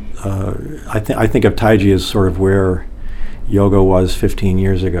I think of Tai Chi as sort of where yoga was 15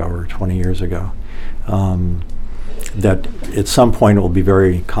 years ago or 20 years ago. That at some point it will be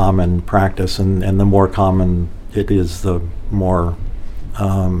very common practice, and the more common it is, the more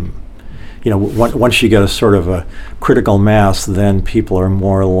once you get a sort of a critical mass, then people are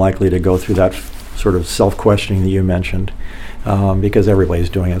more likely to go through that sort of self-questioning that you mentioned, because everybody's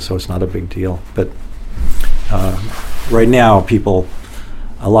doing it, so it's not a big deal. But right now,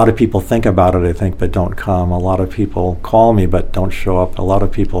 a lot of people think about it, I think, but don't come. A lot of people call me but don't show up. A lot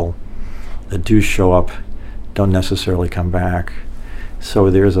of people that do show up don't necessarily come back.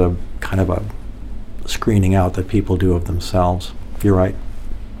 So there's a kind of a screening out that people do of themselves. You're right.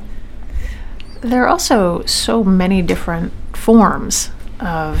 There are also so many different forms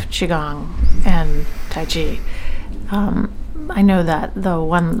of Qigong and Tai Chi. I know that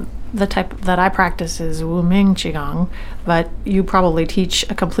the type that I practice is Wu Ming Qigong, but you probably teach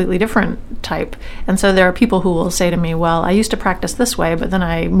a completely different type. And so there are people who will say to me, well, I used to practice this way, but then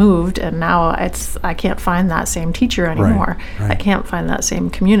I moved, and now I can't find that same teacher anymore. Right. I can't find that same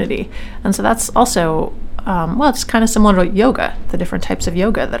community. And so that's also, it's kind of similar to yoga, the different types of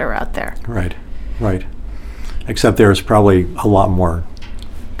yoga that are out there. Right. Except there's probably a lot more.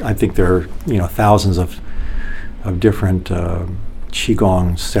 I think there are, thousands of different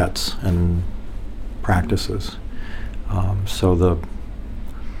Qigong sets and practices. So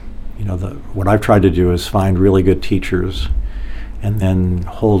what I've tried to do is find really good teachers and then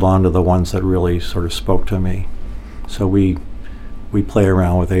hold on to the ones that really sort of spoke to me. So we play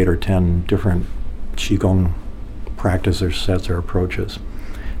around with 8 or 10 different Qigong practices or sets or approaches.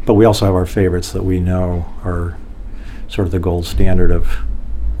 But we also have our favorites that we know are sort of the gold standard of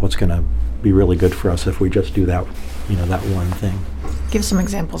what's going to be really good for us if we just do that, that one thing. Give some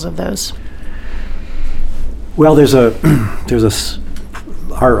examples of those. Well,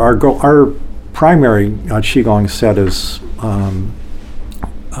 our primary Qigong set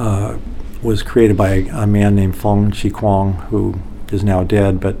was created by a man named Feng Qi-Kuang, who is now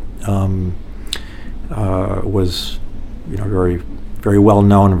dead, but was very, very well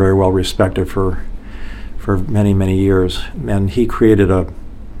known and very well respected for many, many years. And he created a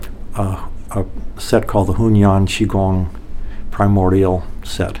set called the Huinyan Qigong Primordial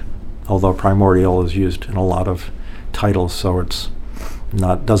set, although primordial is used in a lot of titles, so it's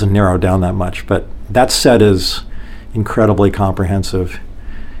doesn't narrow down that much. But that set is incredibly comprehensive.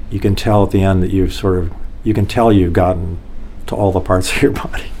 You can tell at the end that you've gotten to all the parts of your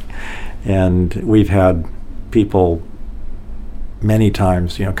body. And we've had people many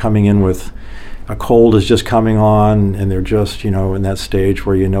times, coming in with a cold is just coming on, and they're just, in that stage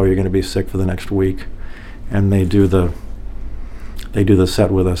where you're going to be sick for the next week, and they do the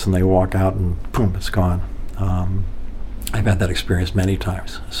set with us, and they walk out, and boom, it's gone. I've had that experience many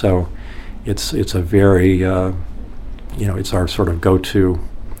times. So it's a very, it's our sort of go-to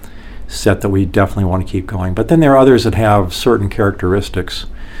set that we definitely want to keep going. But then there are others that have certain characteristics,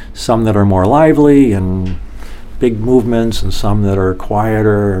 some that are more lively and big movements, and some that are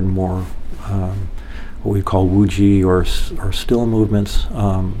quieter and more what we call wuji or still movements,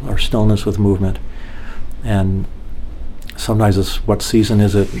 or stillness with movement. And sometimes it's what season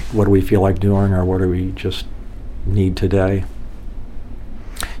is it, what do we feel like doing, or what do we just need today.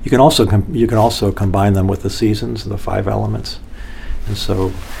 You can also combine them with the seasons, the 5 elements. And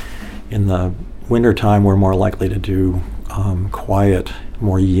so in the wintertime, we're more likely to do quiet,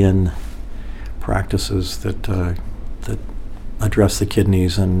 more yin practices that address the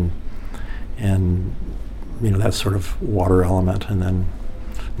kidneys and that sort of water element. And then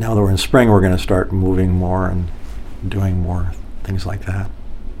now that we're in spring, we're going to start moving more and doing more things like that.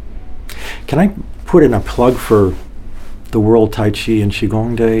 Can I put in a plug for the World Tai Chi and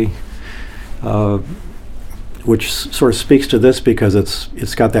Qigong Day, which sort of speaks to this because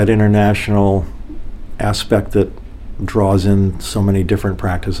it's got that international aspect that draws in so many different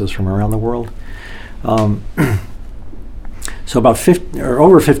practices from around the world. So about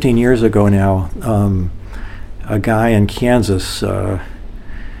over 15 years ago now, a guy in Kansas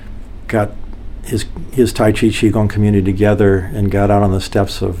got his Tai Chi Qigong community together and got out on the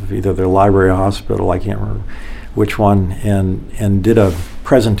steps of either their library or hospital, I can't remember which one, and did a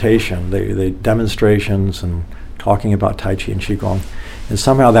presentation. They demonstrations and talking about Tai Chi and Qigong, and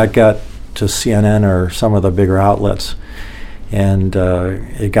somehow that got to CNN or some of the bigger outlets, and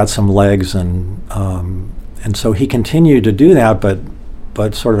it got some legs, and so he continued to do that,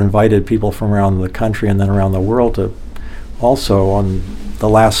 but sort of invited people from around the country and then around the world to also on the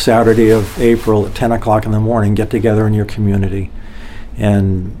last Saturday of April at 10 o'clock in the morning get together in your community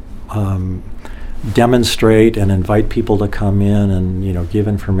and demonstrate and invite people to come in and give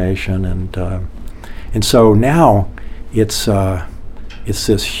information, and so now it's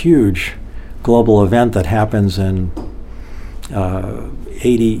this huge global event that happens in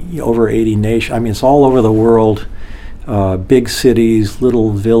over 80 nations. I mean, it's all over the world. Big cities,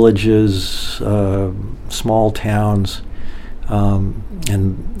 little villages, small towns,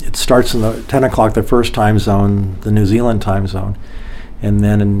 and it starts in the 10 o'clock, the first time zone, the New Zealand time zone, and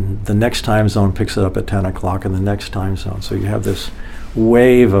then in the next time zone picks it up at 10 o'clock in the next time zone. So you have this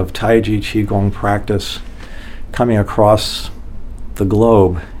wave of Tai Chi Qigong practice coming across the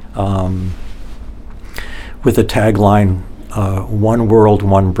globe with the tagline, one world,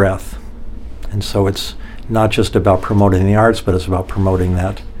 one breath. And so it's not just about promoting the arts, but it's about promoting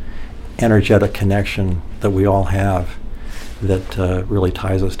that energetic connection that we all have that really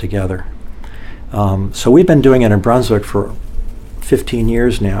ties us together. So we've been doing it in Brunswick for 15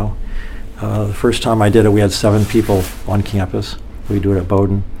 years now. The first time I did it, we had 7 people on campus. We do it at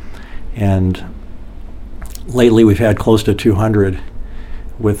Bowdoin. And lately we've had close to 200,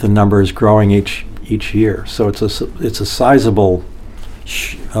 with the numbers growing each year. So it's a sizable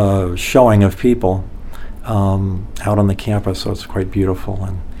showing of people out on the campus, so it's quite beautiful.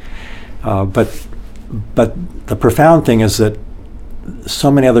 And but the profound thing is that so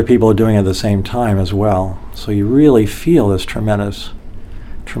many other people are doing it at the same time as well. So you really feel this tremendous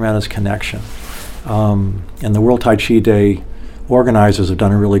connection. And the World Tai Chi Day organizers have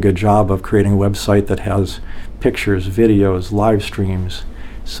done a really good job of creating a website that has pictures, videos, live streams,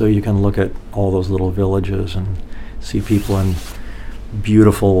 so you can look at all those little villages and see people in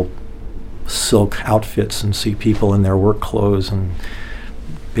beautiful silk outfits and see people in their work clothes and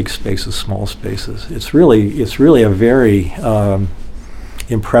big spaces, small spaces. It's really a very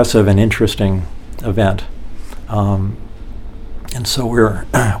impressive and interesting event. And so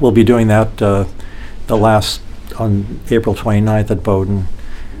we'll be doing that on April 29th at Bowdoin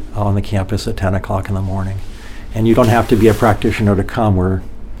on the campus at 10 o'clock in the morning. And you don't have to be a practitioner to come. We're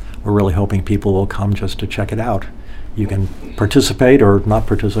really hoping people will come just to check it out. You can participate or not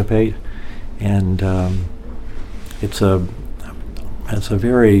participate, and it's a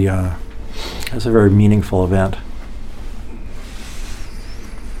very meaningful event.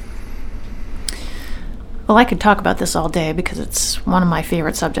 Well, I could talk about this all day because it's one of my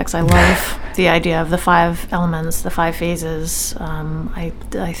favorite subjects. I love the idea of the 5 elements, the 5 phases. I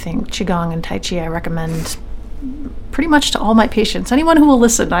think Qigong and Tai Chi I recommend pretty much to all my patients. Anyone who will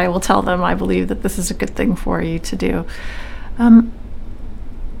listen, I will tell them I believe that this is a good thing for you to do.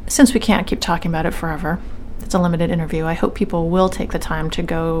 Since we can't keep talking about it forever, it's a limited interview, I hope people will take the time to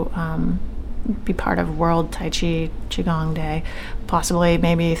go be part of World Tai Chi Qigong Day. Possibly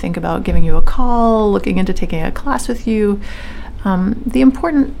maybe think about giving you a call, looking into taking a class with you. I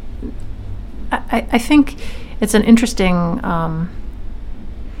think it's an interesting,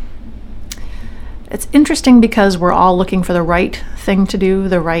 it's interesting because we're all looking for the right thing to do,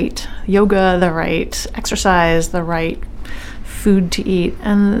 the right yoga, the right exercise, the right food to eat.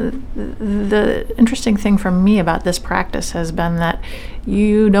 And the interesting thing for me about this practice has been that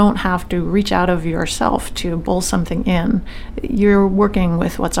you don't have to reach out of yourself to bowl something in. You're working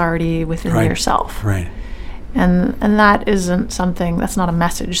with what's already within yourself. Right. And that isn't something, that's not a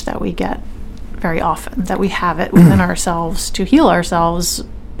message that we get very often, that we have it within ourselves to heal ourselves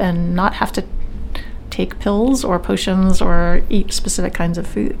and not have to take pills or potions or eat specific kinds of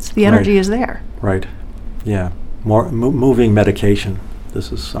foods. The energy is there. Right. Yeah. More moving medication,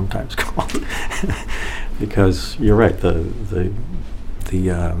 this is sometimes called, because you're right. The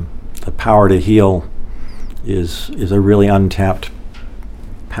power to heal is a really untapped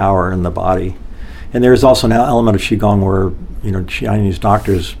power in the body, and there's also an element of Qigong where Chinese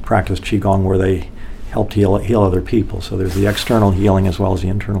doctors practice Qigong where they help heal other people. So there's the external healing as well as the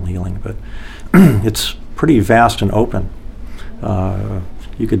internal healing, but it's pretty vast and open.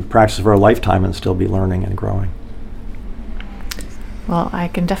 You could practice for a lifetime and still be learning and growing. Well, I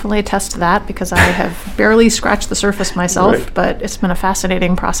can definitely attest to that because I have barely scratched the surface myself, but it's been a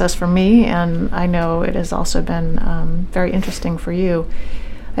fascinating process for me, and I know it has also been very interesting for you.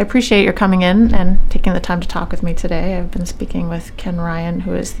 I appreciate your coming in and taking the time to talk with me today. I've been speaking with Ken Ryan,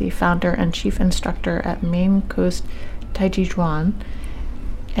 who is the founder and chief instructor at Maine Coast Taiji Chuan,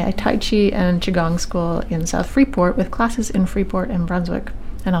 a Tai Chi and Qigong school in South Freeport with classes in Freeport and Brunswick,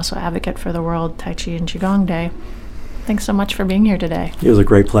 and also advocate for the World Tai Chi and Qigong Day. Thanks so much for being here today. It was a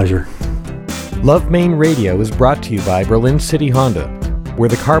great pleasure. Love Maine Radio is brought to you by Berlin City Honda, where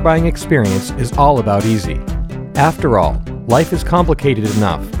the car buying experience is all about easy. After all, life is complicated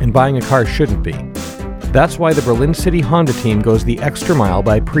enough, and buying a car shouldn't be. That's why the Berlin City Honda team goes the extra mile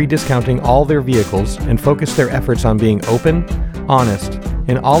by pre-discounting all their vehicles and focus their efforts on being open, honest,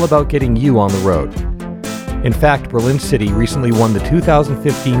 and all about getting you on the road. In fact, Berlin City recently won the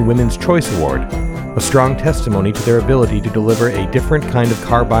 2015 Women's Choice Award, a strong testimony to their ability to deliver a different kind of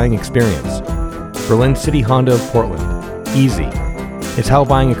car buying experience. Berlin City Honda of Portland. Easy. It's how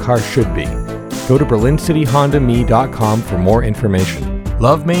buying a car should be. Go to berlincityhondame.com for more information.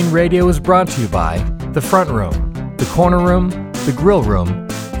 Love Maine Radio is brought to you by The Front Room, The Corner Room, The Grill Room,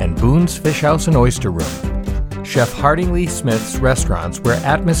 and Boone's Fish House and Oyster Room. Chef Harding Lee Smith's restaurants where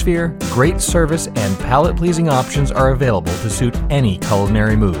atmosphere, great service, and palate-pleasing options are available to suit any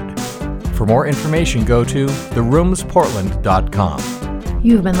culinary mood. For more information, go to theroomsportland.com.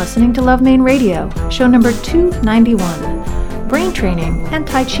 You've been listening to Love Maine Radio, show number 291, Brain Training and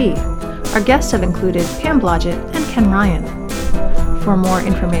Tai Chi. Our guests have included Pam Blodgett and Ken Ryan. For more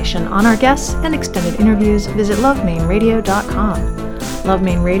information on our guests and extended interviews, visit lovemaineradio.com. Love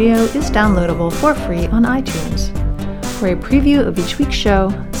Maine Radio is downloadable for free on iTunes. For a preview of each week's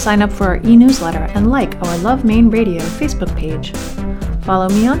show, sign up for our e-newsletter and like our Love Maine Radio Facebook page. Follow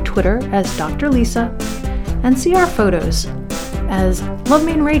me on Twitter as Dr. Lisa, and see our photos as Love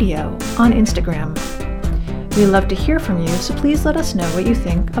Maine Radio on Instagram. We love to hear from you, so please let us know what you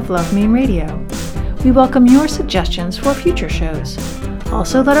think of Love Maine Radio. We welcome your suggestions for future shows.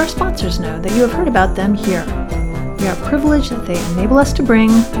 Also, let our sponsors know that you have heard about them here. We are privileged that they enable us to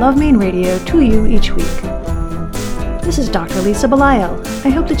bring Love Maine Radio to you each week. This is Dr. Lisa Belisle. I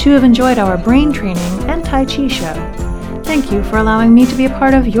hope that you have enjoyed our Brain Training and Tai Chi show. Thank you for allowing me to be a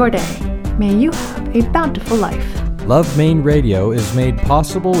part of your day. May you have a bountiful life. Love Maine Radio is made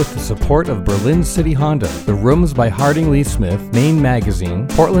possible with the support of Berlin City Honda, The Rooms by Harding Lee Smith, Maine Magazine,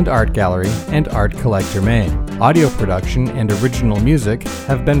 Portland Art Gallery, and Art Collector Maine. Audio production and original music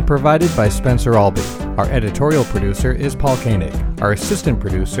have been provided by Spencer Albee. Our editorial producer is Paul Koenig. Our assistant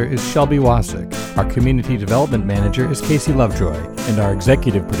producer is Shelby Wasick. Our community development manager is Casey Lovejoy. And our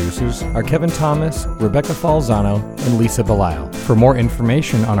executive producers are Kevin Thomas, Rebecca Falzano, and Lisa Belisle. For more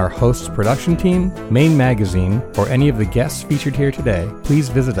information on our host's production team, Maine Magazine, or any of the guests featured here today, please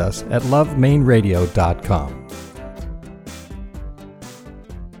visit us at lovemaineradio.com.